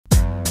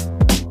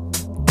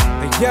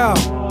yo,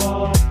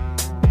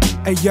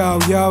 hey yo,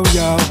 yo,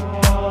 yo,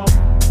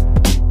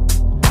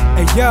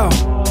 hey yo,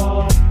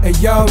 hey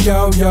yo,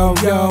 yo, yo,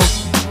 yo.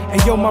 Hey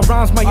yo, my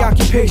rhyme's my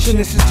occupation,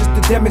 this is just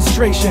a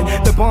demonstration.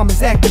 The bomb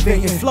is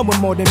activating, flowing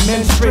more than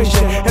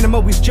menstruation. And I'm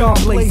always jaw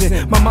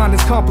blazing, my mind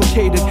is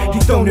complicated.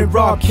 Dethroning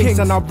raw kings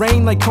and I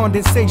rain like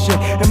condensation.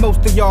 And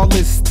most of y'all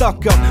is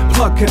stuck up,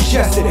 plug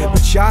congested.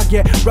 But y'all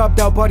get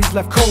rubbed out, bodies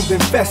left cold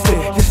infested.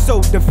 You're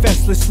so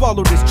defenseless,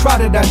 swallow this, try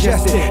to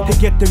digest it. To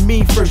get to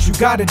me first, you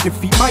gotta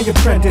defeat my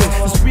apprentice.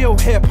 It's real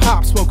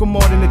hip-hop, smoking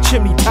more than a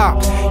chimney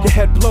top. Your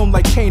head blown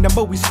like Kane, I'm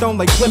always stoned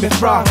like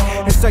Plymouth Rock.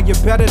 And so you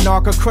better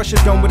knock or crush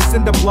your dome with a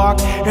cinder block.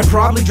 And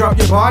probably drop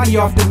your body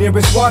off the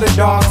nearest water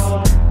docks.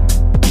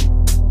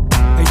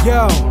 Hey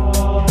yo,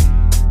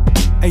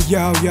 hey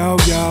yo, yo,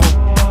 yo,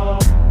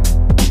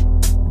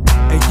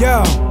 hey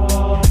yo,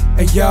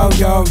 hey yo,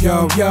 yo,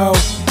 yo, yo.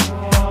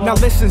 Now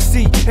listen,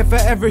 see, if I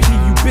ever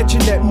hear you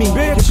bitching at me,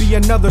 it'll be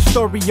another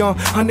story on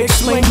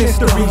unexplained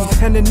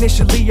mysteries. And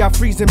initially I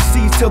freeze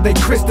MCs till they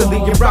crystally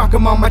and rock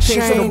them on my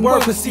chain so the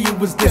world can see it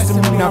was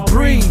dissing me. Now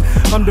breathe,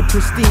 under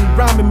pristine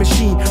rhyming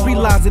machine,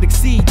 realize it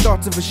exceed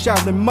thoughts of a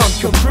Shaolin monk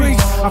caprice.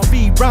 I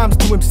feed rhymes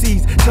to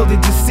MCs till they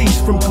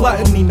deceased from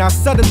gluttony. Now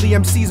suddenly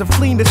MCs are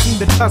fleeing to see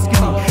the Tuscany.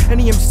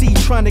 Any MC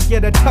trying to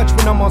get a touch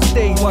when I'm on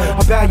stage,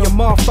 I bow your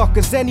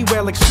motherfuckers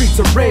anywhere like streets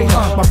of rage.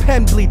 My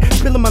pen bleed,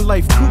 spilling my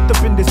life cooped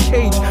up in this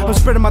cage. I'm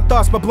spreading my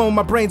thoughts by blowing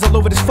my brains all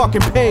over this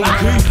fucking page.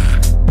 Hey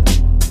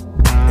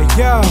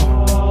yo,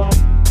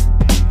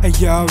 hey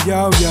yo,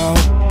 yo, yo,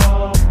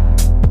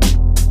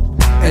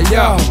 hey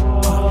yo,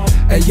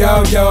 hey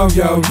yo, yo,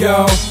 yo,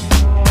 yo,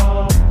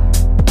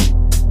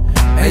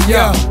 hey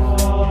yo,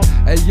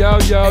 Hey yo,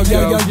 yo,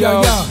 yo,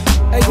 yo,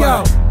 hey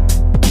yo,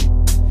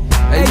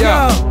 hey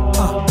yo.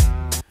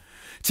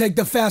 Take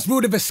the fast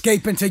route of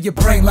escape into your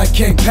brain like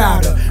king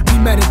powder.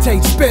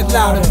 Premeditate, spit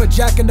louder, put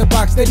Jack in the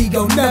box that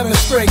ego never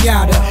spring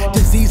out of.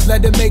 Disease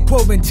let him make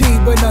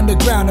quarantine, but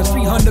underground a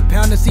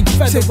 300-pounder seem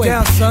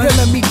featherweight.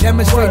 Feeling me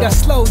demonstrate that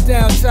slow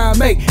down time,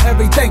 make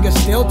everything is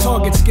still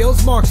target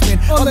skills, marksman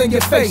all in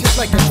your face, just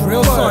like a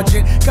drill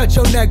sergeant. Cut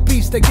your neck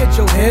beats to get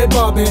your head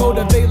bobbing.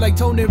 Motivate like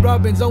Tony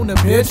Robbins on the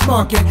pitch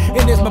marking.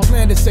 And here's my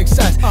plan to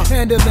success,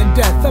 handling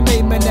death. I'm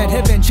aiming at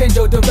heaven, change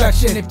your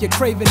direction. If you're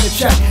craving the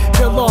check,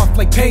 peel off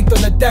like paint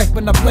on the deck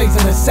when I'm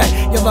blazing the set.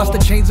 You lost the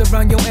chains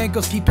around your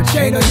ankles, keep a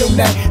chain on your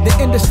neck. The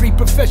industry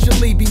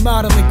professionally be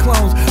modeling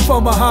clones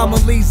for my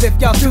homilies. If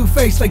y'all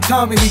two-faced like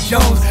Tommy Lee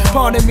Jones,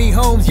 pardon me,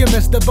 Holmes, you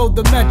missed the boat,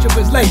 the metro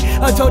is late.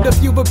 I told a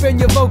few up in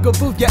your vocal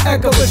booth, your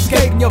echo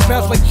escape. And your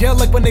bounce like jail,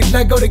 like when they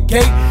let go the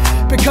gate.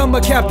 Become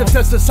a captive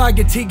to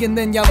society and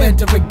then y'all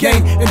enter a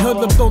game. And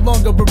hoodlums no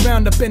longer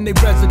around up in their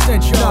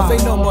residential. They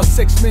no more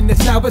 6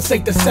 minutes, now it's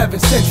 8 to 7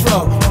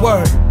 central.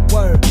 Word,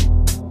 word.